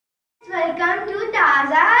Welcome to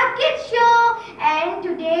Taza Kids Show, and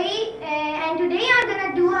today I'm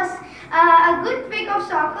gonna do a good trick of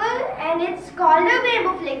soccer, and it's called a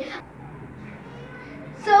rainbow flick.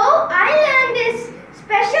 So I learned this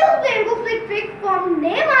special rainbow flick trick from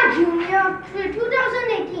Neymar Jr.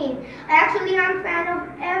 2018. Actually, I'm a fan of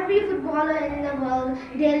every footballer in the world: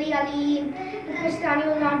 Dele Alli,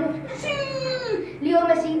 Cristiano Ronaldo, Leo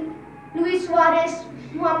Messi, Luis Suarez,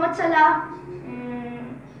 Mohamed Salah.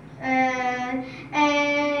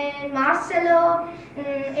 And Marcelo,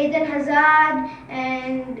 Eden Hazard,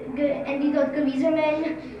 and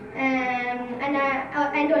Griezmann, and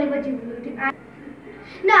Oliver Giroud.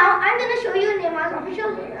 Now I'm gonna show you Neymar's official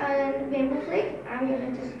rainbow flick. I'm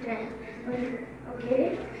gonna just try. Okay.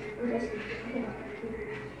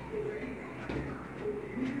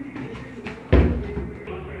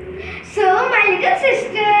 So my little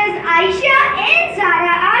sisters Aisha and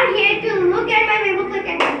Zara are here to look at my rainbow flick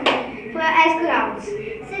and as crowds.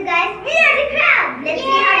 So guys, we are the crowd. Let's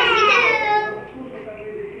see how we do.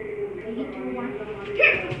 3, 2, 1.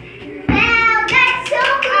 Wow, that's so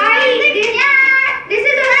cool. This is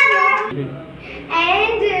a small,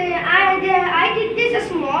 and I did this a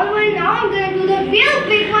small one. Now I'm gonna do the real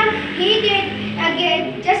big one. He did again,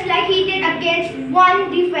 just like he did against one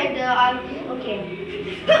defender. Okay.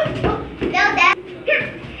 No, that.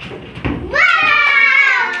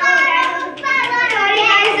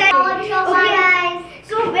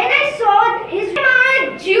 So when I saw his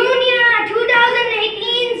Neymar Jr.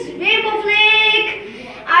 2018's rainbow flick,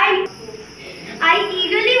 I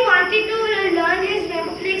eagerly wanted to learn his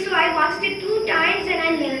rainbow flick, so I watched it 2 times and I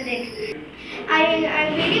learned it. I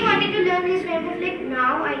really wanted to learn his rainbow flick.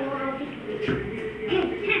 Now I know how to do it.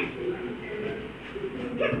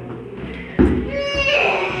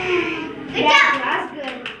 Good job. That's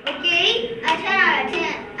good. Okay. I can.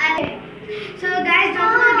 So guys,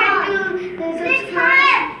 don't forget to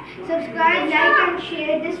subscribe, like and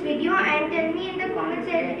share this video, and tell me in the comments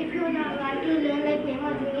if you would like to learn like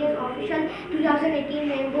Neymar Jr.'s official 2018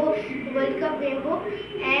 Rainbow World Cup Rainbow.